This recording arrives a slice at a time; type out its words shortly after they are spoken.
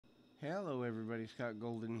Hello, everybody. Scott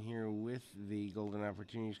Golden here with the Golden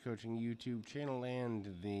Opportunities Coaching YouTube channel and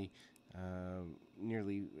the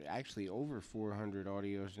actually over 400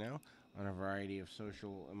 audios now on a variety of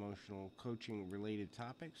social, emotional, coaching related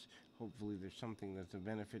topics. Hopefully, there's something that's of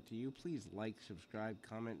benefit to you. Please like, subscribe,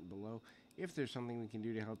 comment below. If there's something we can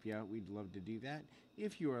do to help you out, we'd love to do that.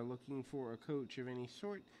 If you are looking for a coach of any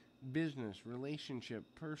sort, business, relationship,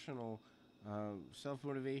 personal, self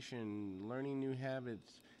motivation, learning new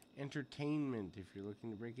habits, entertainment, if you're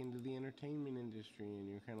looking to break into the entertainment industry and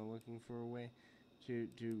you're kind of looking for a way to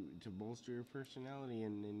bolster your personality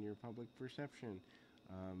and your public perception.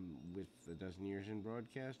 With a dozen years in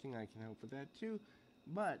broadcasting, I can help with that too.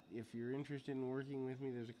 But if you're interested in working with me,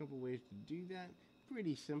 there's a couple ways to do that.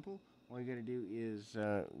 Pretty simple. All you got to do is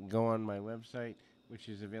go on my website, which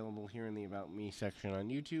is available here in the About Me section on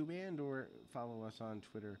YouTube, and or follow us on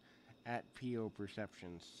Twitter at PO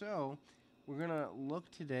Perception. So we're gonna look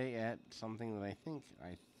today at something that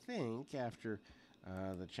I think after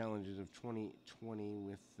the challenges of 2020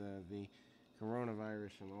 with the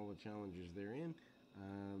coronavirus and all the challenges therein,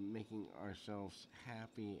 making ourselves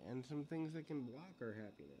happy and some things that can block our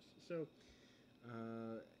happiness. So,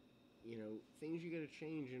 things you got to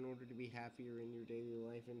change in order to be happier in your daily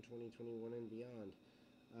life in 2021 and beyond.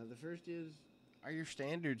 The first is, are your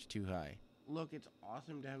standards too high? Look, it's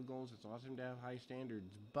awesome to have goals. It's awesome to have high standards.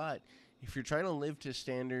 But if you're trying to live to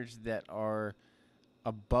standards that are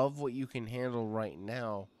above what you can handle right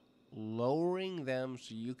now, lowering them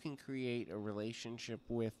so you can create a relationship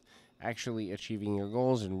with actually achieving your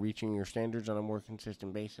goals and reaching your standards on a more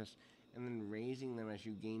consistent basis, and then raising them as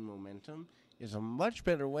you gain momentum is a much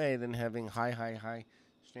better way than having high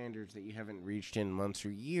standards that you haven't reached in months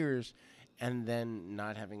or years and then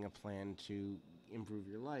not having a plan to improve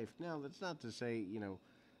your life. Now, that's not to say,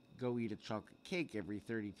 go eat a chocolate cake every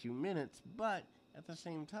 32 minutes, but at the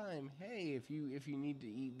same time, hey, if you need to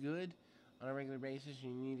eat good on a regular basis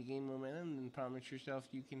and you need to gain momentum, then promise yourself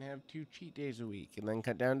you can have 2 cheat days a week and then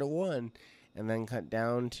cut down to 1 and then cut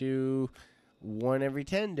down to 1 every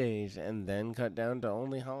 10 days and then cut down to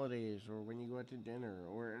only holidays or when you go out to dinner,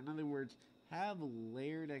 or in other words, have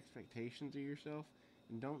layered expectations of yourself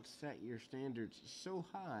and don't set your standards so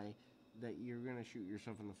high that you're going to shoot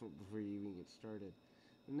yourself in the foot before you even get started.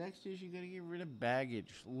 The next is you got to get rid of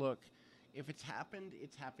baggage. Look, if it's happened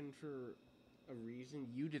for a reason.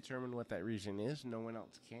 You determine what that reason is. No one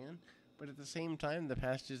else can. But at the same time, the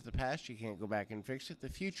past is the past. You can't go back and fix it. The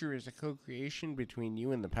future is a co-creation between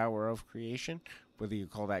you and the power of creation, whether you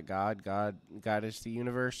call that God, Goddess, the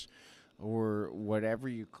universe, or whatever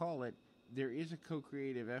you call it. There is a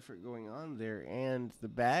co-creative effort going on there, and the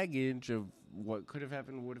baggage of what could have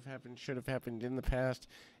happened, would have happened, should have happened in the past,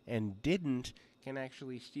 and didn't, can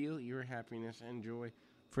actually steal your happiness and joy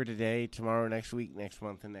for today, tomorrow, next week, next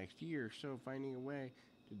month, and next year. So finding a way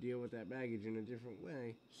to deal with that baggage in a different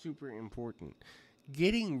way, super important.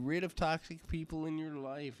 Getting rid of toxic people in your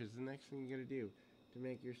life is the next thing you got to do to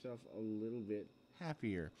make yourself a little bit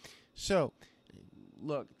happier. So,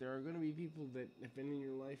 look, there are going to be people that have been in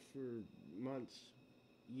your life for months,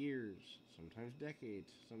 years, sometimes decades.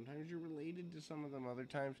 Sometimes you're related to some of them. Other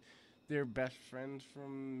times they're best friends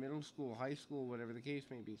from middle school, high school, whatever the case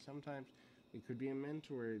may be. Sometimes it could be a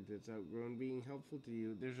mentor that's outgrown being helpful to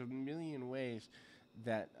you. There's a million ways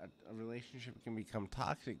that a relationship can become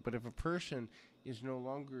toxic. But if a person is no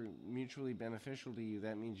longer mutually beneficial to you,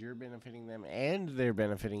 that means you're benefiting them and they're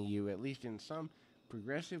benefiting you, at least in some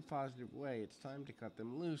progressive, positive way. It's time to cut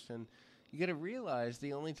them loose. And you got to realize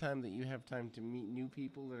the only time that you have time to meet new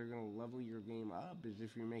people that are going to level your game up is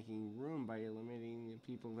if you're making room by eliminating the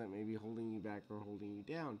people that may be holding you back or holding you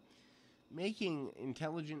down. Making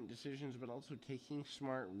intelligent decisions, but also taking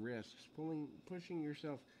smart risks, pushing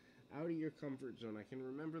yourself out of your comfort zone. I can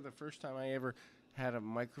remember the first time I ever had a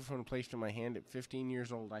microphone placed in my hand at 15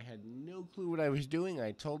 years old. I had no clue what I was doing.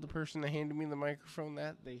 I told the person that handed me the microphone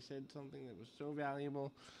that. They said something that was so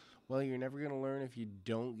valuable. Well, you're never going to learn if you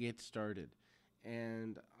don't get started.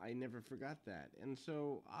 And I never forgot that. And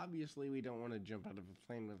so, obviously, we don't want to jump out of a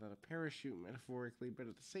plane without a parachute, metaphorically, but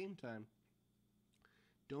at the same time,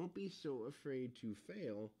 don't be so afraid to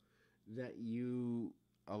fail that you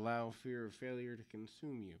allow fear of failure to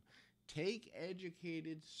consume you. Take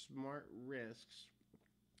educated, smart risks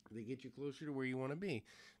that get you closer to where you want to be.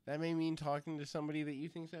 That may mean talking to somebody that you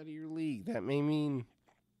think's out of your league. That may mean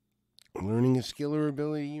learning a skill or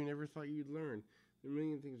ability you never thought you'd learn. There are a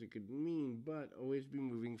million things it could mean, but always be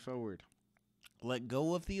moving forward. Let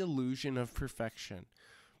go of the illusion of perfection.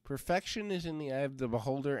 Perfection is in the eye of the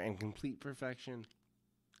beholder, and complete perfection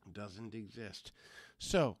doesn't exist.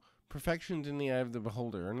 So, Perfection's in the eye of the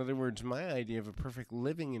beholder. In other words, my idea of a perfect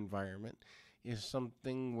living environment is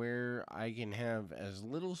something where I can have as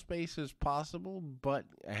little space as possible, but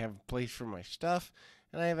I have place for my stuff,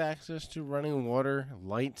 and I have access to running water,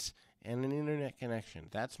 lights, and an internet connection.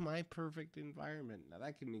 That's my perfect environment. Now,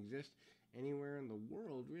 that can exist anywhere in the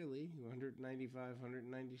world, really, 195,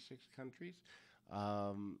 196 countries,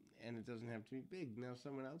 and it doesn't have to be big. Now,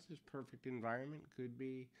 someone else's perfect environment could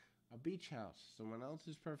be a beach house. Someone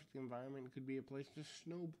else's perfect environment could be a place to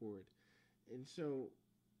snowboard. And so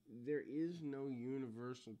there is no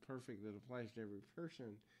universal perfect that applies to every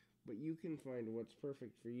person, but you can find what's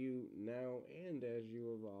perfect for you now and as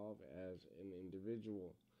you evolve as an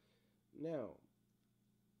individual. Now,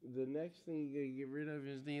 the next thing you gotta get rid of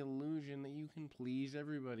is the illusion that you can please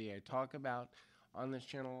everybody. I talk about on this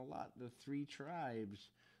channel a lot the three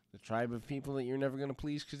tribes. The tribe of people that you're never going to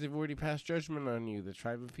please because they've already passed judgment on you. The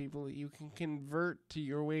tribe of people that you can convert to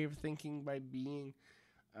your way of thinking by being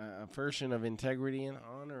a person of integrity and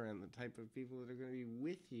honor, and the type of people that are going to be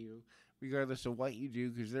with you regardless of what you do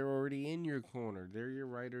because they're already in your corner. They're your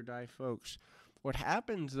ride or die folks. What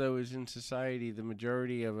happens, though, is in society, the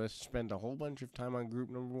majority of us spend a whole bunch of time on group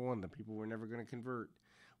number one, the people we're never going to convert.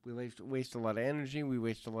 We waste a lot of energy, we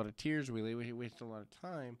waste a lot of tears, we waste a lot of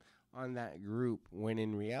time on that group, when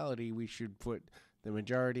in reality we should put the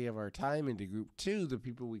majority of our time into group two, the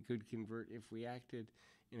people we could convert if we acted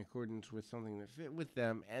in accordance with something that fit with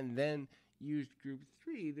them, and then used group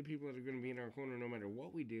three, the people that are going to be in our corner no matter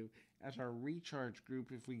what we do, as our recharge group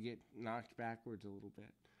if we get knocked backwards a little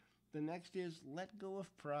bit. The next is let go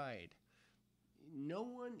of pride. No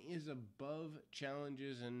one is above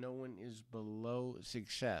challenges and no one is below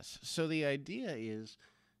success. So the idea is,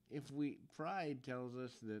 pride tells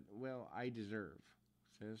us that, well, I deserve.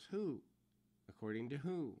 Says who? According to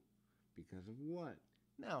who? Because of what?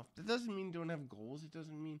 Now, that doesn't mean don't have goals. It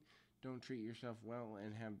doesn't mean don't treat yourself well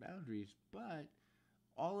and have boundaries. But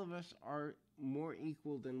all of us are more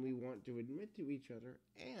equal than we want to admit to each other.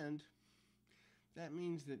 And that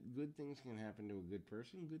means that good things can happen to a good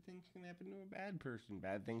person. Good things can happen to a bad person.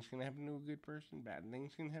 Bad things can happen to a good person. Bad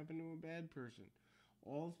things can happen to a bad person.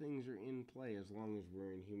 All things are in play as long as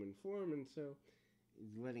we're in human form, and so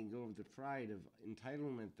letting go of the pride of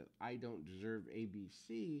entitlement that I don't deserve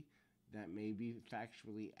ABC, that may be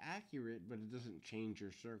factually accurate, but it doesn't change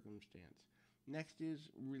your circumstance. Next is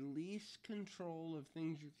release control of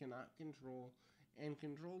things you cannot control and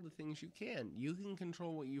control the things you can. You can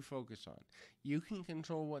control what you focus on. You can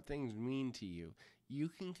control what things mean to you. You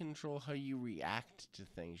can control how you react to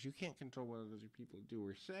things. You can't control what other people do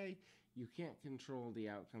or say. You can't control the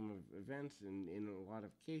outcome of events in a lot of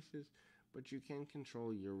cases, but you can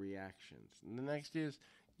control your reactions. And the next is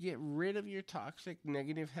get rid of your toxic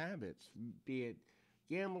negative habits, be it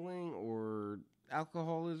gambling or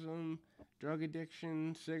alcoholism, drug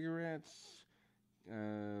addiction, cigarettes,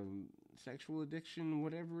 sexual addiction,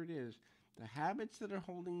 whatever it is. The habits that are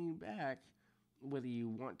holding you back, whether you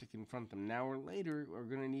want to confront them now or later, are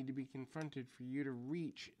going to need to be confronted for you to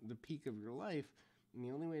reach the peak of your life. And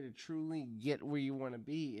the only way to truly get where you want to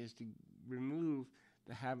be is to remove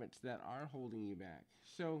the habits that are holding you back.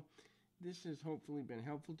 So this has hopefully been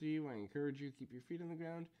helpful to you. I encourage you to keep your feet on the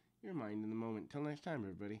ground, your mind in the moment. Till next time,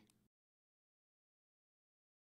 everybody.